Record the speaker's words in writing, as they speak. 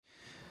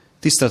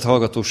Tisztelt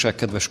hallgatóság,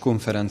 kedves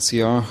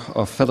konferencia!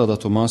 A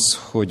feladatom az,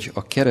 hogy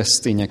a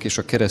keresztények és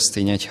a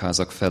keresztény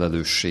egyházak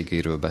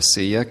felelősségéről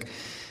beszéljek.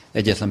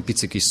 Egyetlen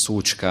pici kis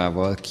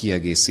szócskával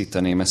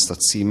kiegészíteném ezt a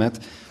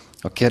címet.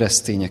 A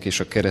keresztények és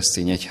a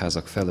keresztény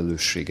egyházak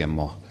felelőssége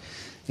ma.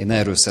 Én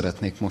erről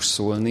szeretnék most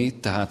szólni,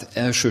 tehát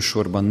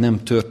elsősorban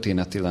nem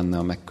történeti lenne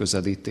a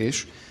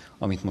megközelítés,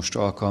 amit most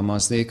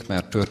alkalmaznék,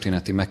 mert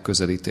történeti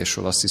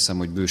megközelítésről azt hiszem,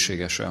 hogy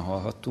bőségesen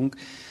hallhattunk.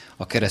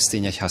 A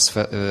keresztény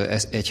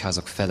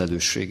egyházak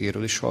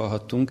felelősségéről is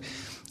hallhattunk.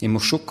 Én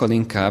most sokkal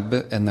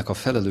inkább ennek a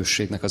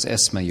felelősségnek az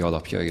eszmei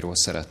alapjairól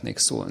szeretnék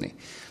szólni.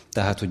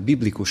 Tehát, hogy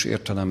biblikus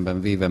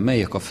értelemben véve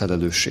melyek a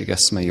felelősség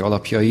eszmei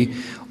alapjai,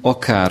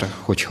 akár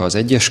hogyha az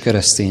egyes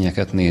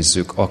keresztényeket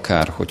nézzük,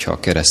 akár hogyha a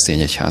keresztény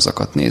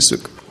egyházakat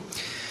nézzük.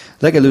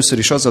 Legelőször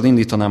is azzal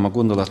indítanám a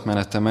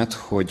gondolatmenetemet,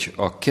 hogy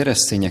a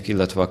keresztények,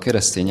 illetve a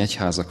keresztény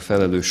egyházak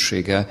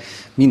felelőssége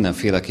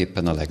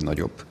mindenféleképpen a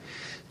legnagyobb.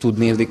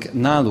 Tudnélik,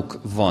 náluk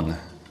van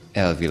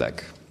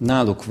elvileg,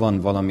 náluk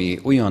van valami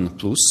olyan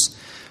plusz,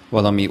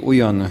 valami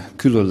olyan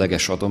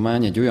különleges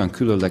adomány, egy olyan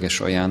különleges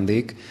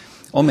ajándék,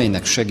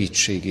 amelynek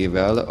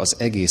segítségével az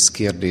egész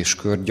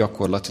kérdéskör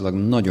gyakorlatilag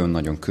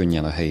nagyon-nagyon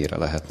könnyen a helyére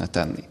lehetne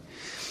tenni.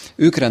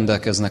 Ők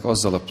rendelkeznek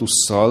azzal a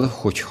plusszal,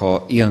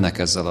 hogyha élnek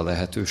ezzel a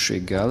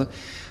lehetőséggel,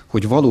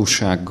 hogy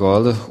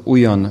valósággal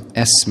olyan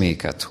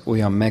eszméket,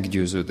 olyan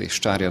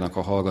meggyőződést tárjanak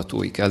a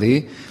hallgatóik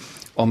elé,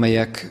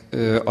 amelyek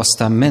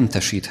aztán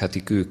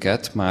mentesíthetik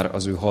őket, már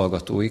az ő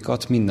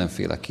hallgatóikat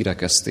mindenféle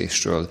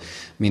kirekesztéstől,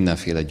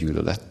 mindenféle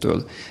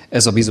gyűlölettől.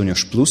 Ez a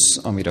bizonyos plusz,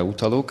 amire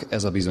utalok,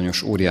 ez a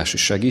bizonyos óriási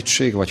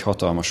segítség, vagy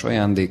hatalmas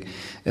ajándék,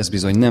 ez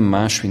bizony nem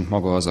más, mint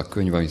maga az a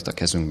könyv, amit a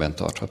kezünkben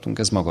tarthatunk.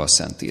 Ez maga a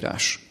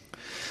Szentírás.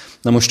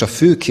 Na most a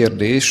fő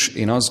kérdés,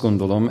 én azt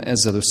gondolom,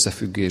 ezzel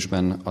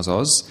összefüggésben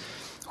az,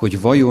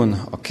 hogy vajon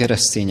a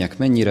keresztények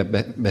mennyire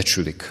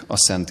becsülik a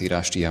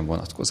Szentírást ilyen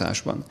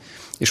vonatkozásban.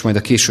 És majd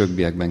a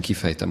későbbiekben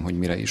kifejtem, hogy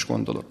mire is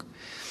gondolok.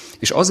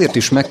 És azért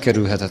is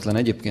megkerülhetetlen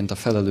egyébként a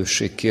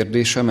felelősség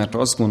kérdése, mert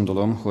azt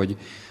gondolom, hogy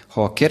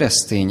ha a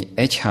keresztény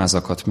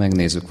egyházakat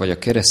megnézzük, vagy a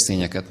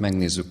keresztényeket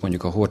megnézzük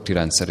mondjuk a horthy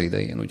rendszer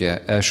idején,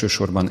 ugye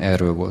elsősorban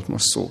erről volt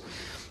most szó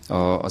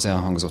az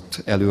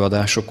elhangzott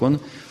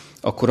előadásokon,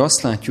 akkor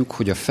azt látjuk,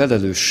 hogy a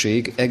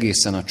felelősség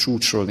egészen a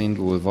csúcsról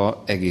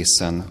indulva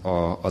egészen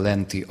a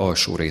lenti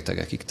alsó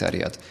rétegekig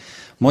terjed.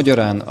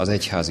 Magyarán az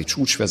egyházi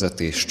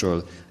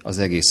csúcsvezetéstől az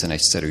egészen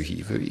egyszerű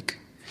hívőig.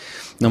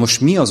 Na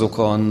most mi az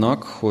oka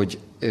annak, hogy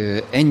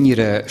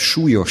ennyire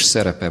súlyos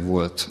szerepe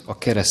volt a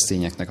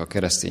keresztényeknek, a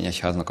keresztény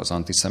egyháznak az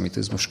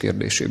antiszemitizmus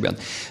kérdésében?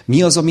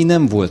 Mi az, ami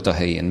nem volt a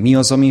helyén? Mi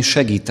az, amin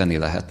segíteni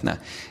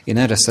lehetne? Én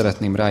erre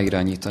szeretném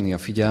ráirányítani a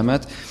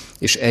figyelmet,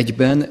 és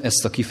egyben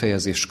ezt a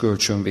kifejezést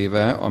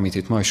kölcsönvéve, amit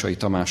itt Majsai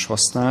Tamás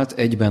használt,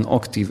 egyben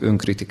aktív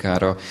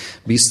önkritikára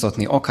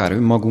biztatni akár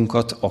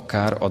önmagunkat,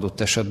 akár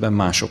adott esetben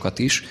másokat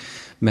is,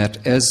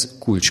 mert ez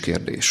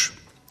kulcskérdés.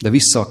 De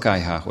vissza a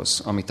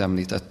kályhához, amit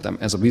említettem,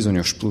 ez a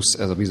bizonyos plusz,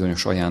 ez a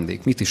bizonyos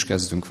ajándék. Mit is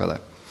kezdünk vele?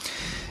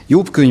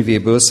 Jobb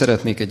könyvéből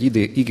szeretnék egy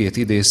igét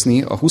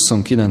idézni a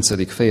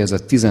 29.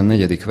 fejezet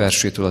 14.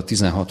 versétől a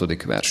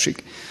 16.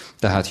 versig.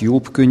 Tehát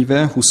Jobb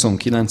könyve,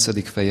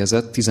 29.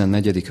 fejezet,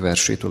 14.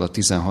 versétől a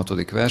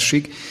 16.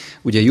 versig.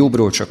 Ugye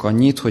Jobbról csak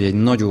annyit, hogy egy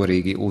nagyon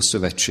régi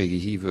ószövetségi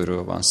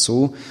hívőről van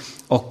szó,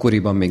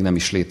 akkoriban még nem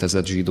is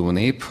létezett zsidó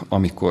nép,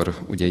 amikor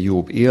ugye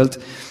Jobb élt,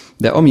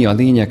 de ami a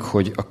lényeg,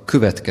 hogy a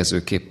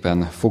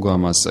következőképpen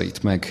fogalmazza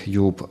itt meg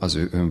Jobb az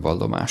ő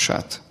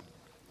önvallomását.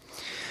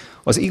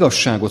 Az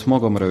igazságot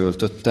magamra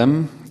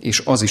öltöttem,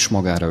 és az is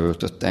magára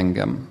öltött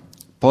engem.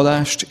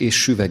 Palást és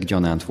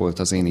süveggyanánt volt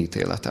az én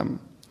ítéletem.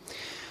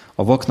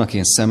 A vaknak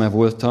én szeme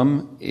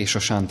voltam, és a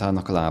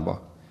sántának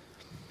lába.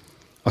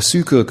 A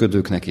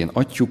szűkölködőknek én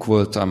atyjuk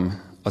voltam,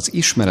 az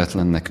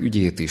ismeretlennek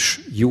ügyét is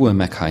jól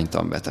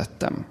meghánytan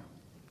vetettem.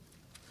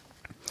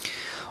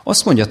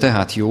 Azt mondja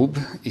tehát Jobb,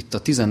 itt a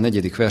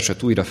 14.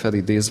 verset újra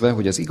felidézve,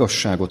 hogy az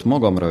igazságot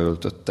magamra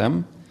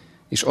öltöttem,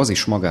 és az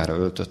is magára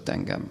öltött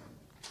engem.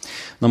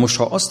 Na most,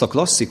 ha azt a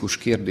klasszikus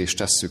kérdést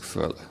tesszük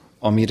föl,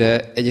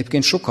 amire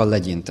egyébként sokan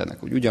legyintenek,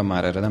 hogy ugyan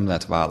már erre nem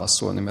lehet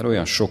válaszolni, mert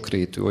olyan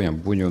sokrétű,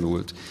 olyan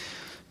bonyolult,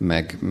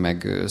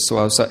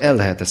 szóval el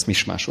lehet ezt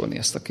mismásolni,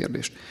 ezt a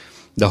kérdést.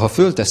 De ha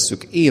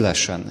föltesszük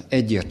élesen,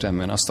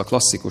 egyértelműen azt a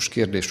klasszikus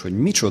kérdést, hogy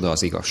micsoda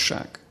az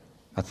igazság,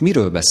 hát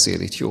miről beszél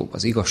itt Jobb?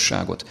 Az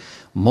igazságot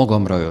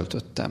magamra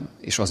öltöttem,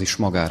 és az is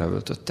magára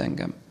öltött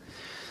engem.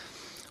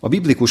 A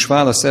biblikus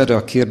válasz erre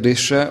a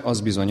kérdésre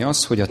az bizony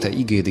az, hogy a te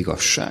igéd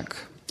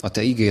igazság. A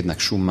te igédnek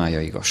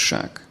summája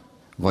igazság.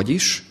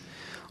 Vagyis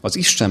az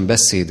Isten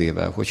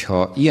beszédével,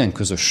 hogyha ilyen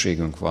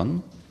közösségünk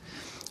van,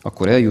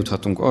 akkor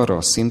eljuthatunk arra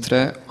a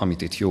szintre,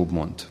 amit itt Jobb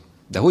mond.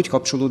 De hogy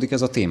kapcsolódik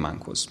ez a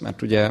témánkhoz?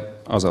 Mert ugye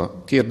az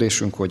a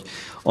kérdésünk, hogy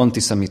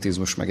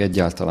antiszemitizmus meg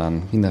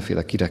egyáltalán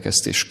mindenféle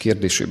kirekesztés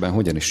kérdésében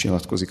hogyan is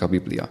nyilatkozik a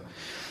Biblia.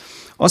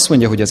 Azt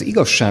mondja, hogy az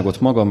igazságot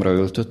magamra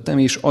öltöttem,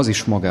 és az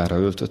is magára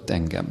öltött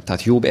engem.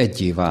 Tehát Jobb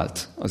egyé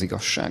vált az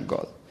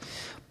igazsággal.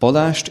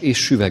 Palást és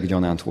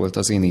süveggyanánt volt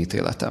az én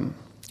ítéletem.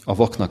 a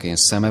vaknak én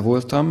szeme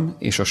voltam,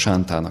 és a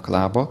sántának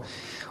lába,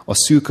 a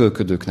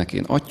szűkölködőknek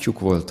én atyjuk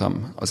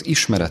voltam, az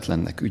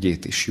ismeretlennek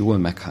ügyét is jól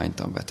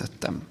meghánytan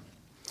vetettem.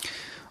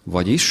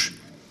 Vagyis,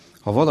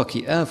 ha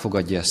valaki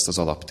elfogadja ezt az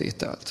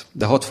alaptételt,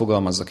 de hadd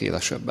fogalmazzak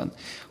élesebben,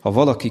 ha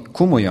valaki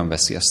komolyan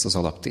veszi ezt az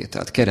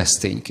alaptételt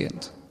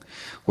keresztényként,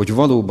 hogy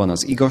valóban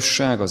az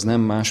igazság az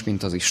nem más,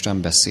 mint az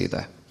Isten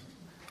beszéde,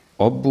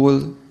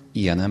 abból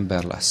ilyen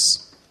ember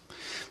lesz.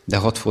 De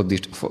hadd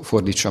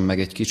fordítsam meg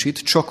egy kicsit,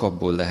 csak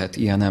abból lehet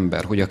ilyen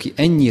ember, hogy aki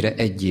ennyire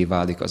egyé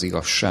válik az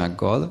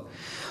igazsággal,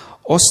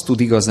 azt tud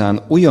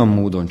igazán olyan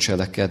módon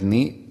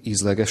cselekedni,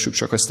 ízlegessük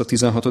csak ezt a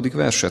 16.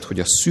 verset, hogy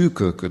a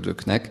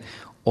szűkölködőknek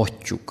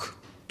atyjuk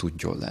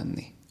tudjon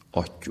lenni.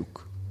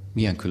 Atyjuk.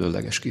 Milyen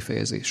különleges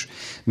kifejezés.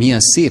 Milyen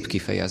szép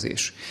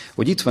kifejezés.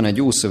 Hogy itt van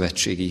egy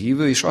ószövetségi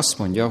hívő, és azt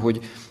mondja,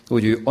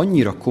 hogy ő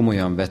annyira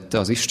komolyan vette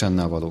az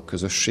Istennel való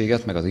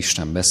közösséget, meg az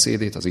Isten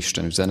beszédét, az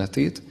Isten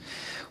üzenetét,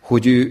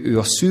 hogy ő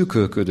a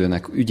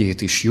szűkölködőnek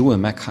ügyét is jól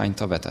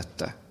meghányta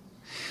vetette.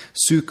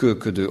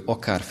 Szűkölködő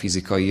akár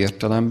fizikai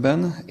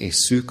értelemben, és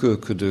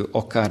szűkölködő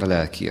akár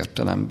lelki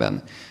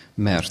értelemben.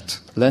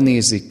 Mert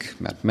lenézik,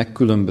 mert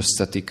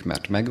megkülönböztetik,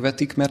 mert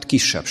megvetik, mert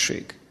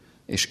kisebbség.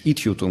 És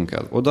itt jutunk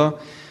el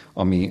oda,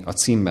 ami a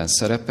címben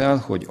szerepel,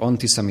 hogy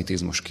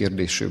antiszemitizmus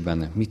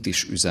kérdésében mit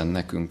is üzen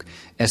nekünk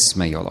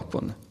eszmei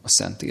alapon a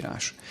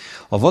Szentírás.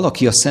 Ha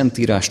valaki a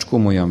Szentírást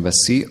komolyan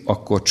veszi,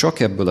 akkor csak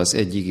ebből az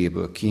egy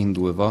igéből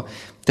kiindulva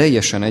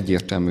teljesen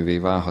egyértelművé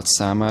válhat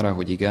számára,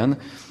 hogy igen,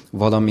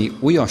 valami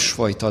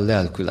olyasfajta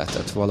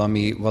lelkületet,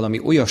 valami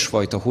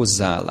olyasfajta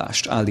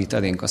hozzáállást állít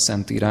elénk a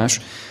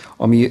Szentírás,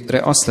 amire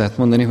azt lehet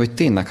mondani, hogy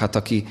tényleg, hát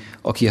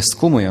aki ezt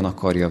komolyan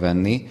akarja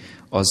venni,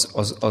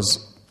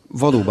 az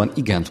valóban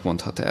igent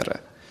mondhat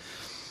erre.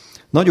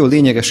 Nagyon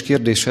lényeges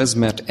kérdés ez,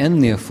 mert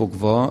ennél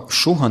fogva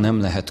soha nem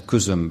lehet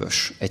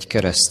közömbös egy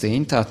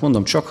keresztény, tehát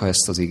mondom, csak ha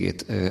ezt az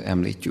igét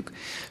említjük.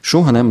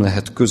 Soha nem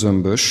lehet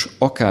közömbös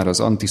akár az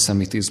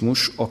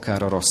antiszemitizmus,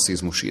 akár a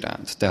rasszizmus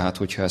iránt, tehát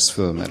hogyha ez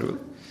fölmerül.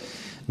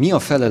 Mi a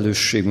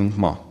felelősségünk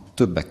ma?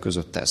 Többek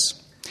között ez.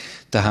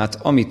 Tehát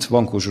amit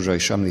Vankó Zsuzsa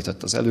is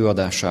említett az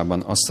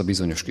előadásában, azt a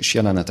bizonyos kis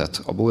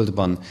jelenetet a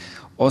boltban,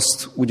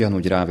 azt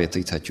ugyanúgy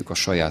rávetíthetjük a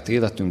saját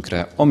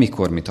életünkre,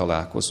 amikor mi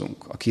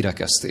találkozunk a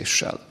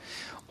kirekesztéssel,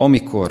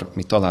 amikor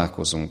mi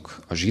találkozunk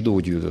a zsidó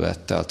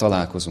gyűlölettel,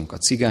 találkozunk a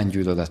cigány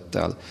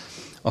gyűlölettel,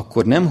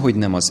 akkor nemhogy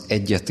nem az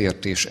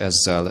egyetértés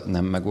ezzel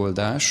nem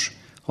megoldás,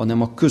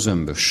 hanem a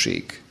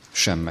közömbösség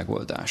sem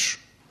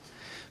megoldás.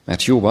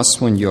 Mert Jobb azt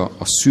mondja,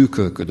 a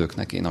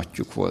szűkölködőknek én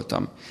atyjuk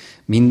voltam.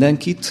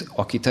 Mindenkit,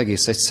 akit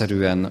egész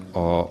egyszerűen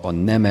a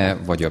neme,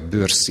 vagy a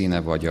bőrszíne,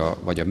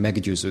 vagy a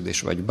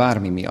meggyőződés, vagy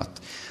bármi miatt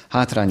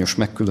hátrányos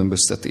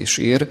megkülönböztetés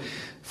ér,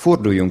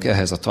 forduljunk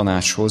ehhez a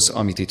tanácshoz,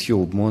 amit itt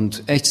Jobb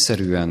mond,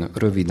 egyszerűen,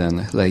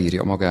 röviden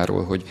leírja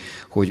magáról,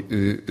 hogy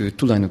ő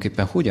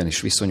tulajdonképpen hogyan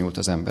is viszonyult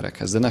az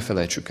emberekhez. De ne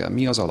felejtsük el,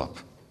 mi az alap?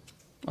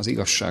 Az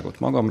igazságot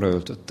magamra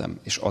öltöttem,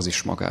 és az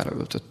is magára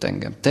öltött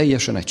engem.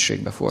 Teljesen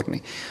egységbe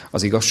forni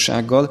az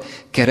igazsággal,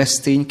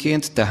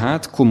 keresztényként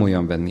tehát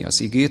komolyan venni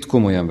az igét,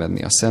 komolyan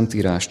venni a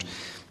Szentírást,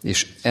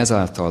 és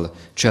ezáltal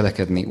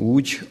cselekedni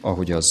úgy,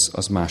 ahogy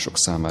az mások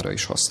számára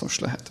is hasznos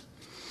lehet.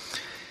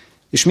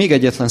 És még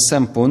egyetlen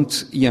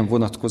szempont ilyen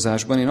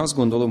vonatkozásban, én azt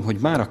gondolom, hogy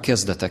már a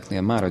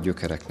kezdeteknél, már a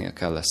gyökereknél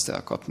kell ezt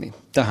elkapni.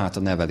 Tehát a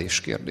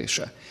nevelés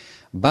kérdése.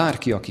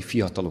 Bárki, aki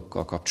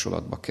fiatalokkal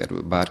kapcsolatba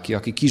kerül, bárki,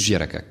 aki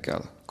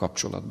kisgyerekekkel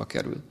kapcsolatba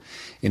kerül.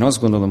 Én azt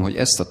gondolom, hogy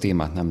ezt a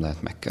témát nem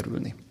lehet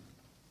megkerülni.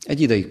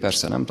 Egy ideig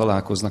persze nem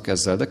találkoznak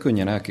ezzel, de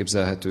könnyen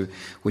elképzelhető,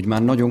 hogy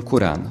már nagyon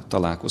korán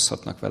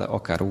találkozhatnak vele,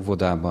 akár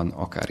óvodában,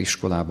 akár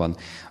iskolában,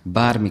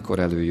 bármikor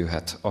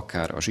előjöhet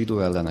akár a zsidó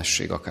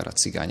ellenesség, akár a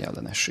cigány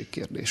ellenesség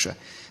kérdése.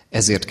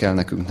 Ezért kell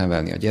nekünk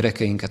nevelni a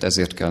gyerekeinket,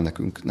 ezért kell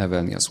nekünk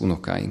nevelni az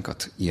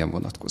unokáinkat ilyen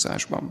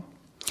vonatkozásban.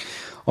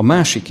 A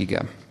másik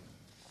ige,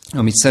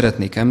 amit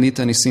szeretnék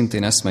említeni,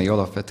 szintén eszmei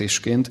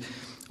alapvetésként,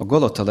 a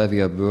Galata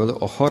levélből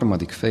a 3.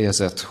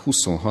 fejezet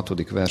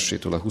 26.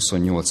 versétől a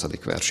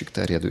 28. versig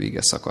terjedő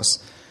ige szakasz.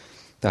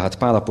 Tehát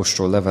Pál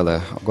apostol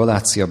levele a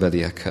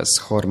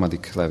Galáciabeliekhez, 3.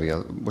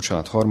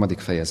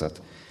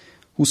 fejezet,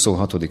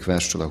 26.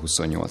 verstől a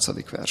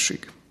 28.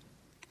 versig.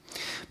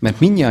 Mert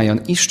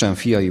mindnyájan Isten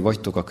fiai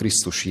vagytok a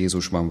Krisztus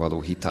Jézusban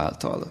való hit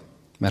által.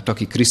 Mert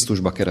aki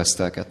Krisztusba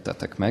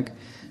keresztelkedtetek meg,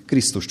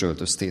 Krisztust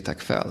öltöztétek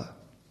fel.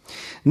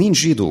 Nincs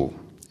zsidó,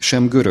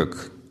 sem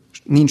görög,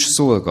 nincs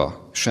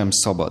szolga, sem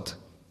szabad,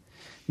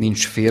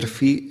 nincs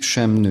férfi,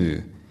 sem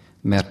nő,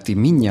 mert ti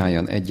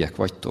mindnyájan egyek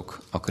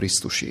vagytok a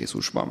Krisztus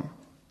Jézusban.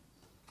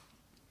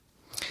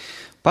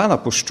 Pál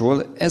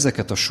apostol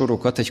ezeket a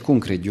sorokat egy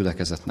konkrét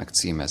gyülekezetnek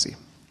címezi.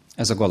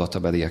 Ez a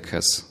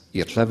Galatabeliekhez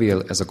írt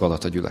levél, ez a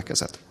Galata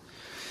gyülekezet.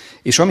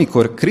 És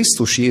amikor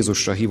Krisztus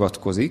Jézusra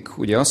hivatkozik,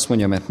 ugye azt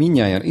mondja, mert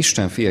mindnyájan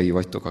Isten fiai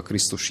vagytok a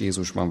Krisztus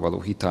Jézusban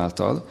való hit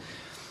által,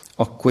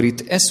 akkor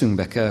itt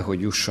eszünkbe kell,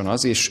 hogy jusson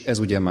az, és ez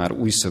ugye már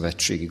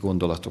újszövetségi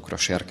gondolatokra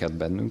serked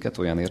bennünket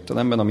olyan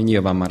értelemben, ami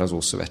nyilván már az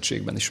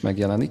Ószövetségben is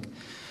megjelenik.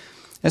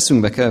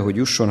 Eszünkbe kell, hogy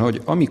jusson,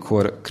 hogy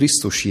amikor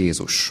Krisztus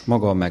Jézus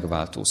maga a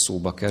megváltó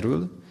szóba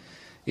kerül,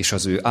 és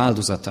az ő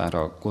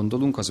áldozatára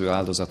gondolunk, az ő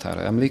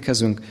áldozatára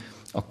emlékezünk,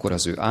 akkor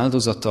az ő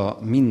áldozata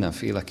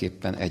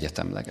mindenféleképpen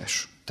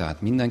egyetemleges.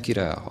 Tehát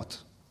mindenkire elhat.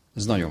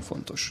 Ez nagyon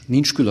fontos.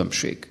 Nincs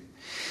különbség.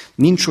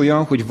 Nincs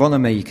olyan, hogy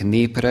valamelyik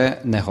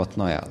népre ne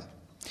hatna el.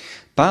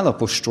 Pál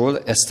apostol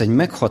ezt egy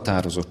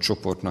meghatározott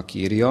csoportnak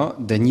írja,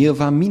 de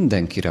nyilván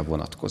mindenkire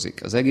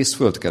vonatkozik. Az egész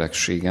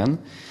földkerekségen,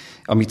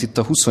 amit itt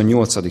a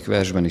 28.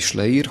 versben is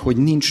leír, hogy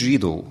nincs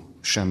zsidó,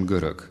 sem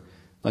görög.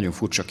 Nagyon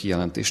furcsa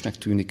kijelentésnek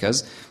tűnik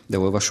ez, de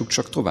olvassuk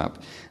csak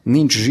tovább.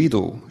 Nincs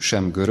zsidó,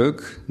 sem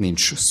görög,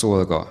 nincs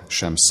szolga,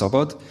 sem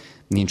szabad,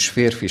 nincs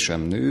férfi,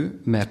 sem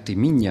nő, mert ti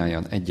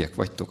mindnyájan egyek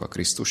vagytok a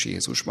Krisztus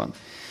Jézusban.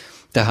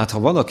 Tehát, ha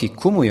valaki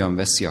komolyan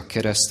veszi a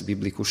kereszt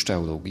biblikus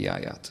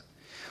teológiáját,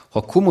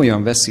 ha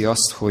komolyan veszi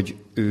azt, hogy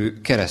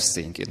ő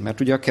keresztényként, mert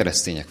ugye a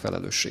keresztények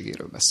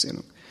felelősségéről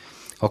beszélünk,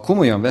 ha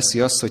komolyan veszi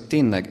azt, hogy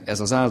tényleg ez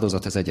az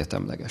áldozat, ez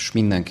egyetemleges,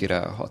 mindenkire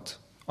elhat,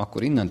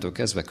 akkor innentől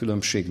kezdve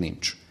különbség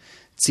nincs.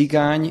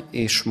 Cigány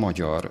és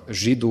magyar,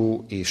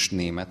 zsidó és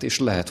német, és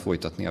lehet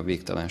folytatni a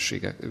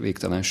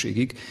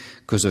végtelenségig,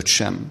 között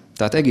sem.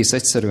 Tehát egész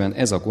egyszerűen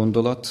ez a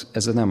gondolat,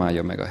 ez nem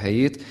állja meg a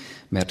helyét,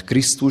 mert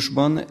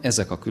Krisztusban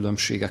ezek a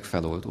különbségek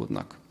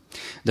feloldódnak.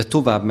 De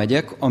tovább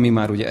megyek, ami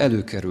már ugye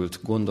előkerült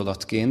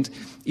gondolatként,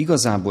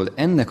 igazából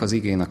ennek az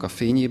igének a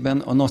fényében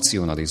a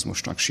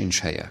nacionalizmusnak sincs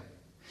helye.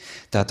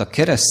 Tehát a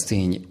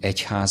keresztény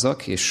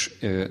egyházak, és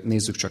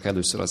nézzük csak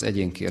először az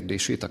egyén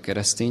kérdését, a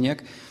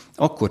keresztények,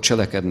 akkor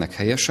cselekednek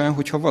helyesen,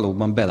 hogyha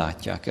valóban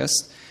belátják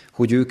ezt,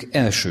 hogy ők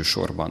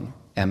elsősorban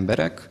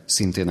emberek,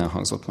 szintén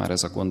elhangzott már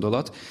ez a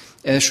gondolat,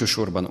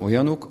 elsősorban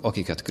olyanok,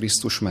 akiket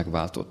Krisztus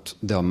megváltott,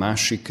 de a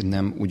másik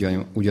nem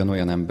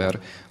ugyanolyan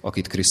ember,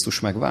 akit Krisztus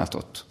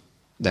megváltott.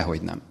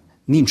 Dehogy nem.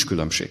 Nincs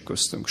különbség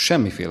köztünk,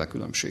 semmiféle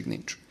különbség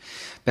nincs.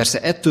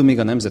 Persze ettől még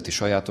a nemzeti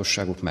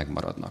sajátosságok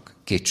megmaradnak,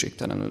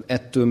 kétségtelenül.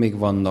 Ettől még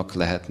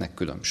lehetnek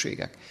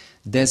különbségek.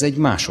 De ez egy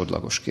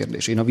másodlagos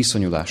kérdés. Én a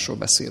viszonyulásról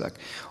beszélek.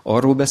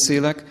 Arról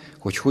beszélek,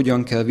 hogy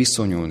hogyan kell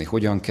viszonyulni,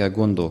 hogyan kell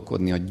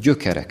gondolkodni a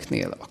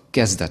gyökereknél, a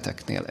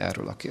kezdeteknél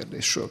erről a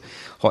kérdésről.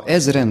 Ha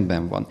ez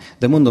rendben van,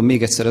 de mondom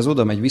még egyszer, ez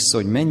oda megy vissza,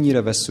 hogy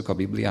mennyire vesszük a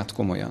Bibliát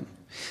komolyan.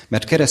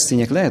 Mert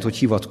keresztények lehet, hogy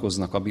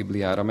hivatkoznak a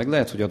Bibliára, meg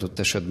lehet, hogy adott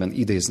esetben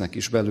idéznek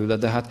is belőle,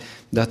 de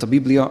hát a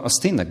Biblia az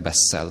tényleg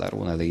bestseller,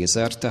 ohne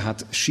lézer,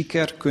 tehát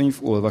sikerkönyv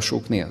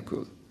olvasók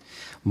nélkül.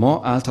 Ma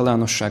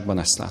általánosságban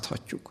ezt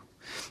láthatjuk.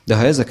 De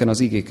ha ezeken az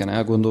igéken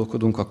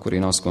elgondolkodunk, akkor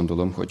én azt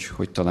gondolom,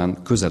 hogy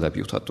talán közelebb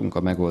juthatunk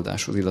a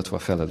megoldáshoz, illetve a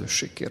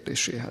felelősség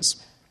kérdéséhez.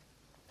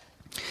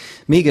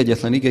 Még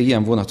egyetlen ige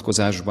ilyen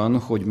vonatkozásban,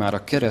 hogy már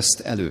a kereszt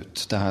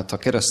előtt, tehát a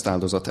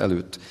keresztáldozat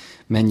előtt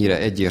mennyire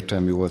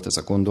egyértelmű volt ez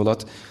a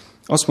gondolat.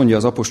 Azt mondja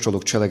az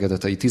apostolok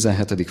cselekedetei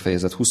 17.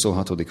 fejezet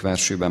 26.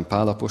 versében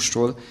Pál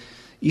apostol,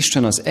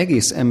 Isten az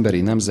egész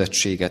emberi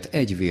nemzetséget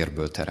egy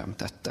vérből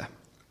teremtette.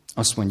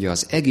 Azt mondja,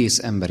 az egész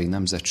emberi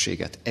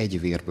nemzetséget egy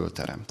vérből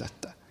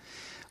teremtette.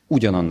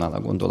 Ugyanannál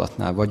a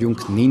gondolatnál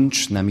vagyunk,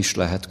 nincs, nem is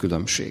lehet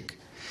különbség.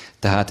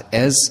 Tehát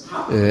ez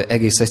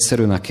egész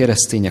egyszerűen a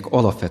keresztények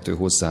alapvető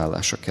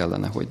hozzáállása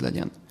kellene, hogy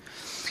legyen.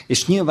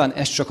 És nyilván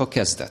ez csak a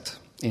kezdet.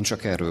 Én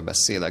csak erről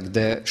beszélek,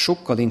 de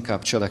sokkal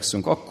inkább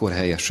cselekszünk akkor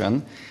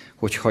helyesen,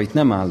 hogyha itt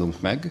nem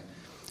állunk meg,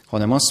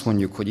 hanem azt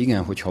mondjuk, hogy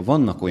igen, hogyha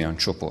vannak olyan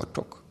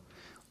csoportok,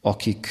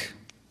 akik,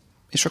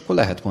 és akkor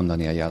lehet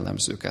mondani a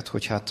jellemzőket,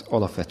 hogy hát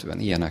alapvetően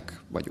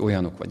ilyenek, vagy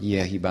olyanok, vagy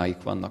ilyen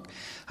hibáik vannak,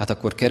 hát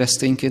akkor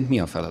keresztényként mi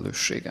a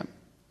felelősségem?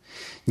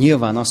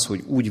 Nyilván az,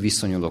 hogy úgy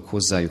viszonyulok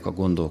hozzájuk a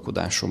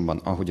gondolkodásomban,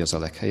 ahogy az a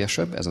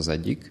leghelyesebb, ez az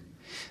egyik,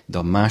 de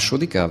a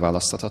második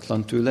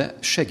elválaszthatatlan tőle,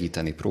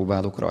 segíteni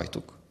próbálok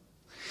rajtuk.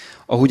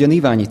 Ahogy a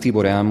Niványi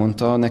Tibor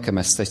elmondta, nekem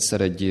ezt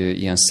egyszer egy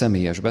ilyen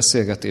személyes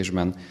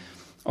beszélgetésben,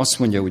 azt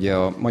mondja, ugye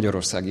a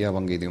Magyarországi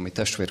Evangéliumi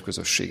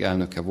Testvérközösség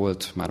elnöke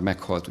volt, már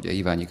meghalt, ugye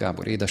Iványi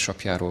Gábor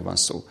édesapjáról van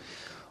szó.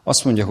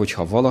 Azt mondja, hogy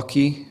ha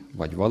valaki,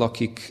 vagy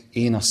valakik,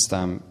 én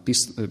aztán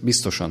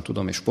biztosan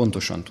tudom, és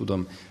pontosan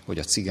tudom, hogy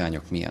a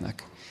cigányok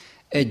milyenek.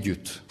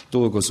 Együtt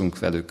dolgozunk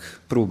velük,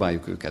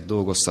 próbáljuk őket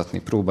dolgoztatni,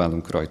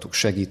 próbálunk rajtuk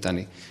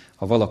segíteni.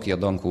 Ha valaki a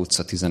Dankó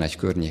utca 11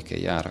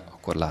 környékén jár,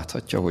 akkor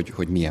láthatja,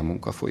 hogy milyen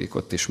munka folyik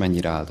ott, és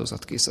mennyire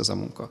áldozatkész ez a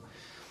munka.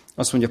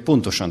 Azt mondja,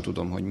 pontosan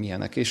tudom, hogy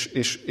milyenek,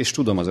 és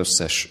tudom az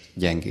összes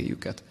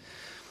gyengéjüket.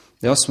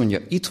 De azt mondja,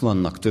 itt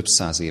vannak több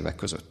száz éve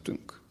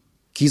közöttünk.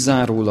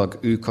 Kizárólag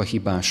ők a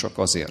hibásak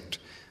azért,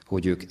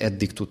 hogy ők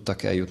eddig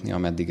tudtak eljutni,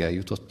 ameddig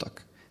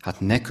eljutottak. Hát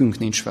nekünk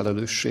nincs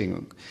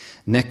felelősségünk.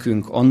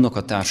 Nekünk, annak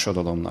a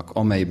társadalomnak,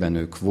 amelyben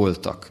ők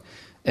voltak,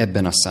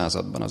 ebben a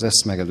században, az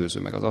ezt megelőző,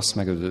 meg az azt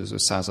megelőző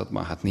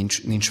században, hát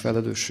nincs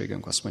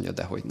felelősségünk, azt mondja,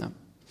 dehogy nem.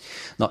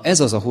 Na ez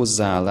az a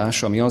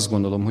hozzáállás, ami azt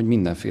gondolom, hogy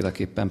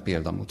mindenféleképpen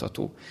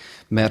példamutató.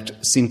 Mert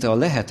szinte a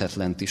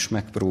lehetetlent is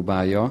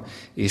megpróbálja,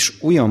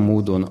 és olyan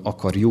módon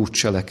akar jót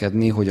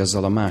cselekedni, hogy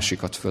azzal a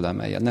másikat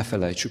fölemelje. Ne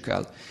felejtsük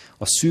el,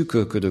 a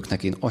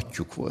szűkölködőknek én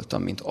atyjuk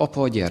voltam, mint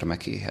apa a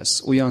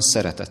gyermekéhez, olyan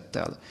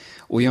szeretettel,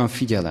 olyan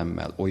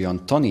figyelemmel,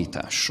 olyan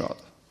tanítással,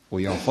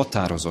 olyan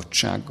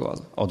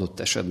határozottsággal adott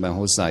esetben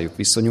hozzájuk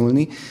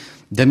viszonyulni,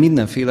 de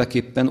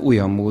mindenféleképpen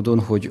olyan módon,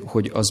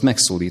 hogy az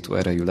megszólító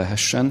erejű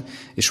lehessen,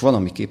 és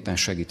valamiképpen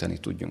segíteni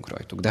tudjunk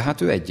rajtuk. De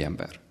hát ő egy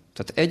ember.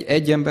 Tehát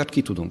egy embert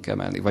ki tudunk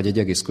emelni, vagy egy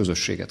egész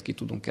közösséget ki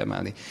tudunk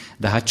emelni.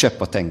 De hát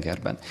csepp a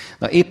tengerben.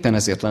 Na éppen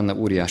ezért lenne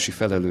óriási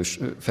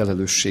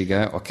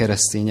felelőssége a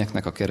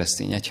keresztényeknek, a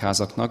keresztény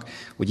egyházaknak,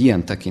 hogy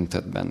ilyen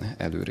tekintetben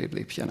előrébb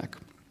lépjenek.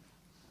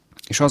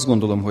 És azt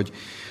gondolom,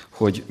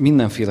 hogy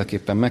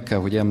mindenféleképpen meg kell,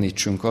 hogy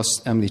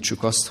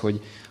említsük azt,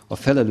 hogy a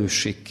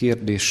felelősség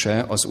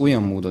kérdése az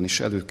olyan módon is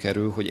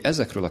előkerül, hogy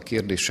ezekről a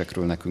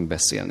kérdésekről nekünk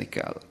beszélni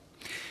kell.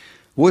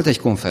 Volt egy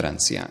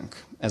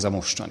konferenciánk, ez a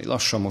mostani,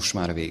 lassan most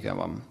már vége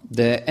van.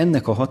 De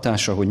ennek a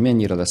hatása, hogy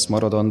mennyire lesz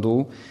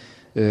maradandó,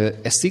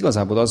 ezt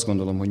igazából azt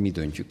gondolom, hogy mi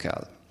döntjük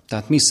el.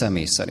 Tehát mi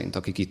személy szerint,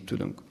 akik itt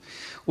ülünk.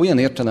 Olyan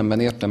értelemben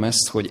értem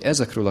ezt, hogy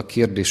ezekről a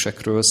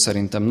kérdésekről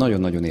szerintem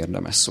nagyon-nagyon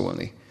érdemes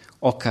szólni.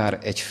 Akár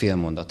egy fél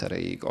mondat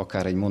erejéig,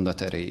 akár egy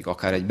mondat erejéig,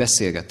 akár egy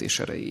beszélgetés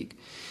erejéig.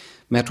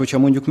 Mert hogyha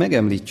mondjuk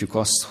megemlítjük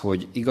azt,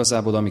 hogy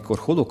igazából amikor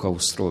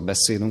holokausztról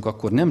beszélünk,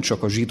 akkor nem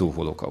csak a zsidó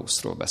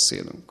holokausztról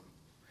beszélünk,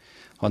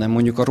 hanem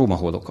mondjuk a roma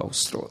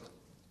holokausztról.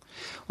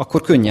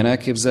 Akkor könnyen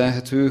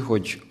elképzelhető,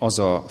 hogy az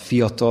a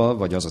fiatal,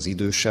 vagy az az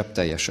idősebb,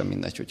 teljesen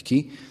mindegy, hogy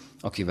ki,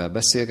 akivel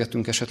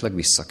beszélgetünk, esetleg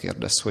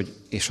visszakérdez, hogy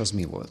és az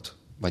mi volt?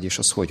 Vagyis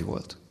az hogy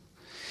volt?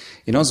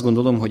 Én azt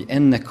gondolom, hogy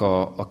ennek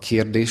a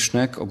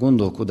kérdésnek a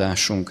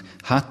gondolkodásunk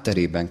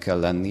hátterében kell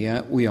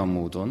lennie olyan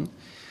módon,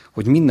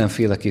 hogy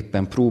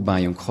mindenféleképpen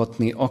próbáljunk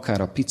hatni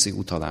akár a pici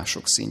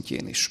utalások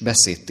szintjén is,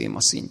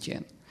 beszédtéma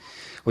szintjén.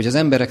 Hogy az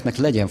embereknek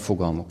legyen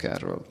fogalmuk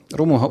erről.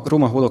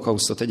 Roma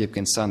holokausztot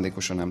egyébként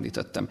szándékosan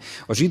említettem.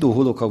 A zsidó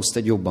holokauszt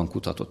egy jobban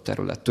kutatott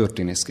terület,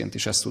 történészként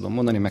is ezt tudom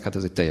mondani, meg hát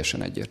ez egy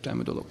teljesen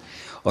egyértelmű dolog.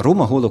 A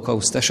roma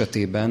holokauszt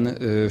esetében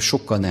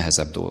sokkal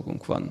nehezebb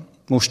dolgunk van.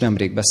 Most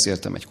nemrég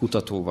beszéltem egy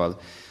kutatóval,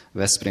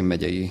 Veszprém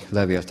megyei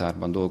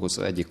levéltárban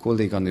dolgozó egyik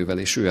kolléganővel,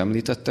 és ő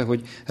említette,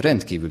 hogy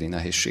rendkívüli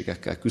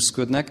nehézségekkel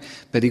küszködnek,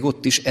 pedig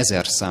ott is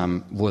 1000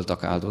 szám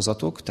voltak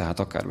áldozatok, tehát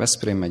akár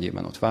Veszprém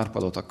megyében, ott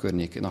Várpalota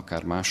környékén,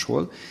 akár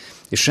máshol,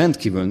 és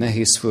rendkívül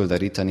nehéz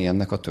földeríteni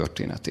ennek a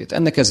történetét.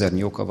 Ennek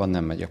 1000 oka van,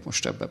 nem megyek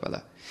most ebbe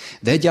bele.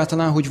 De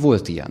egyáltalán, hogy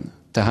volt ilyen.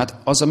 Tehát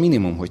az a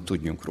minimum, hogy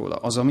tudjunk róla,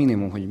 az a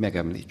minimum, hogy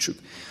megemlítsük.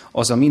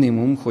 Az a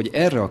minimum, hogy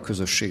erre a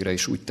közösségre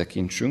is úgy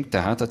tekintsünk,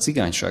 tehát a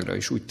cigányságra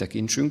is úgy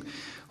tekintsünk,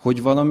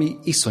 hogy valami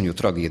iszonyú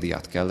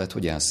tragédiát kellett,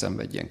 hogy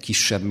elszenvedjen.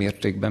 Kisebb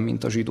mértékben,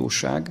 mint a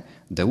zsidóság,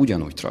 de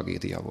ugyanúgy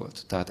tragédia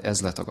volt. Tehát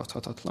ez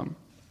letagadhatatlan.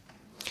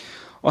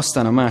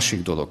 Aztán a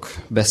másik dolog,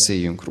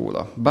 beszéljünk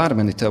róla.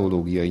 Bármennyi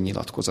teológiai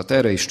nyilatkozat,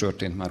 erre is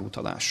történt már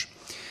utalás.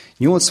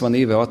 80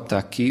 éve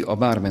adták ki a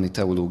bármennyi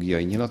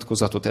teológiai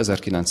nyilatkozatot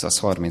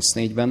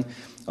 1934-ben,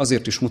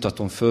 azért is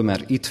mutatom föl,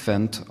 mert itt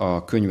fent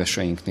a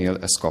könyveseinknél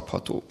ez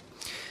kapható.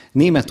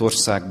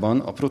 Németországban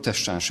a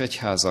protestáns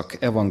egyházak,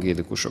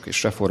 evangélikusok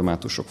és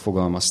reformátusok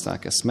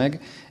fogalmazták ezt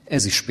meg,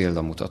 ez is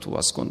példamutató,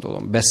 azt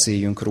gondolom.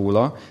 Beszéljünk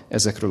róla,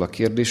 ezekről a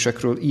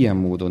kérdésekről ilyen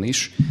módon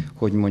is,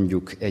 hogy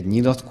mondjuk egy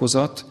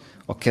nyilatkozat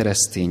a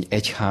keresztény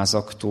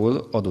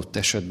egyházaktól adott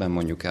esetben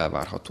mondjuk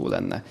elvárható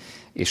lenne.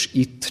 És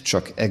itt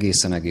csak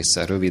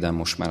egészen röviden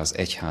most már az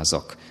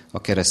egyházak,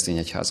 a keresztény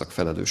egyházak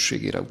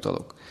felelősségére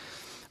utalok.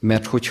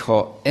 Mert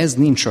hogyha ez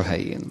nincs a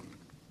helyén,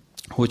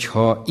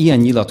 hogyha ilyen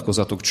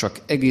nyilatkozatok csak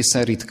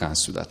egészen ritkán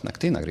születnek,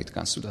 tényleg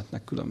ritkán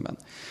születnek különben,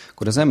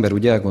 akkor az ember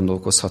úgy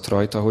elgondolkozhat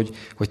rajta,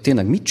 hogy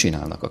tényleg mit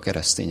csinálnak a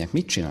keresztények,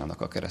 mit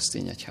csinálnak a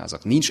keresztény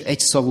egyházak. Nincs egy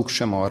szavuk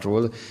sem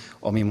arról,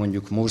 ami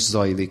mondjuk most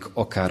zajlik,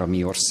 akár a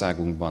mi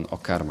országunkban,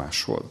 akár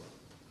máshol.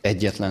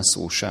 Egyetlen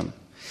szó sem.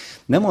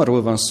 Nem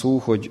arról van szó,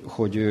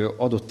 hogy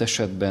adott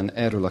esetben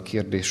erről a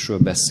kérdésről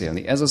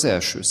beszélni. Ez az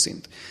első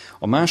szint.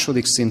 A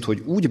második szint,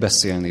 hogy úgy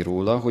beszélni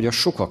róla, hogy a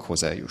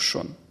sokakhoz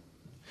eljusson.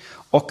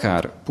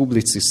 Akár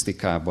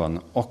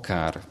publicisztikában,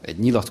 akár egy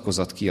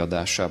nyilatkozat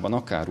kiadásában,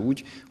 akár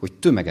úgy, hogy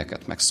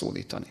tömegeket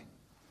megszólítani.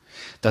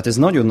 Tehát ez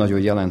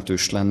nagyon-nagyon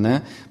jelentős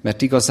lenne,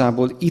 mert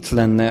igazából itt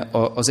lenne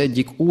az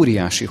egyik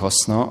óriási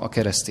haszna a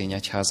keresztény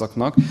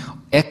egyházaknak,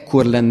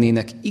 ekkor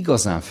lennének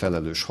igazán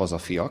felelős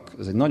hazafiak,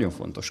 ez egy nagyon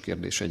fontos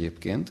kérdés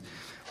egyébként,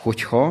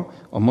 hogyha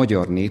a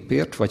magyar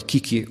népért, vagy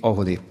ki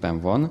ahol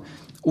éppen van,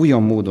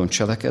 olyan módon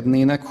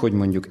cselekednének, hogy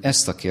mondjuk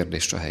ezt a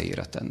kérdést a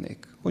helyére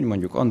tennék. Hogy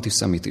mondjuk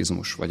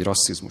antiszemitizmus vagy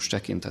rasszizmus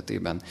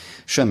tekintetében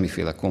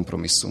semmiféle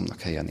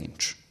kompromisszumnak helye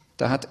nincs.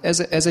 Tehát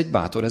ez egy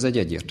bátor, ez egy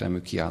egyértelmű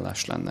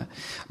kiállás lenne.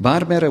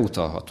 Bármerre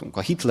utalhatunk.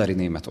 A hitleri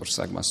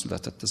Németországban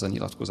született ez a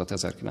nyilatkozat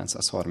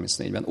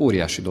 1934-ben.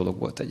 Óriási dolog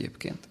volt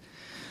egyébként.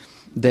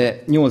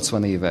 De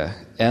 80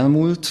 éve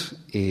elmúlt,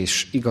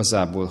 és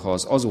igazából, ha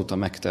az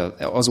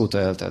azóta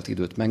eltelt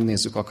időt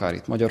megnézzük, akár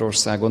itt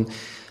Magyarországon,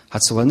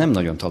 hát szóval nem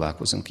nagyon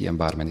találkozunk ilyen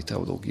bármennyi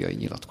teológiai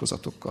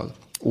nyilatkozatokkal.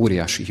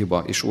 Óriási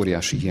hiba és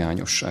óriási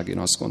hiányosság, én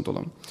azt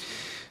gondolom.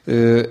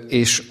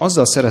 És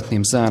azzal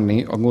szeretném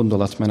zárni a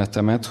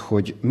gondolatmenetemet,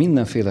 hogy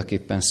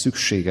mindenféleképpen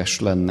szükséges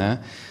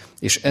lenne,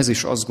 és ez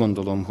is azt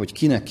gondolom, hogy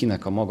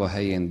kinek a maga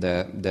helyén,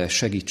 de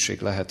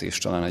segítség lehet, és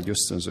talán egy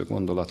ösztönző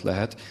gondolat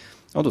lehet,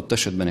 adott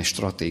esetben egy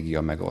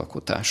stratégia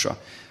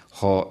megalkotása.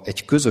 Ha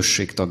egy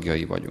közösség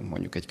tagjai vagyunk,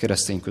 mondjuk egy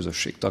keresztény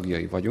közösség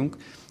tagjai vagyunk,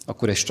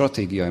 akkor egy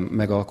stratégia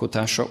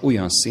megalkotása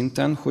olyan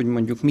szinten, hogy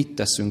mondjuk mit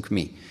teszünk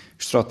mi.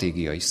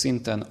 Stratégiai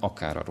szinten,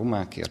 akár a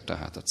romákért,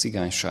 tehát a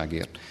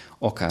cigányságért,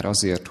 akár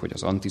azért, hogy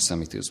az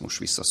antiszemitizmus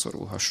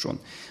visszaszorulhasson.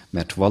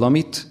 Mert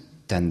valamit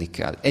tenni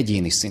kell,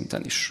 egyéni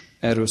szinten is.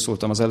 Erről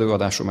szóltam az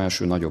előadásom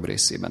első nagyobb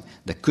részében,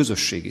 de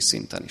közösségi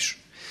szinten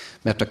is.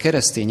 Mert a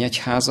keresztény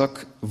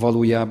egyházak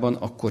valójában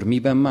akkor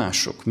miben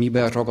mások,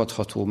 miben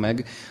ragadható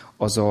meg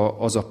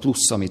az a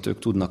plusz, amit ők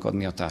tudnak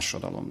adni a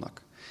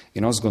társadalomnak.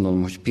 Én azt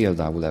gondolom, hogy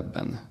például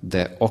ebben,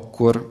 de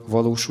akkor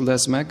valósul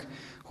ez meg,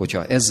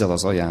 hogyha ezzel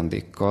az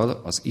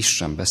ajándékkal, az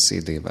Isten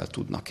beszédével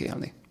tudnak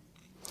élni.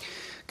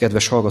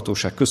 Kedves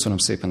hallgatóság, köszönöm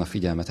szépen a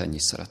figyelmet, ennyit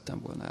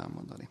szerettem volna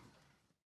elmondani.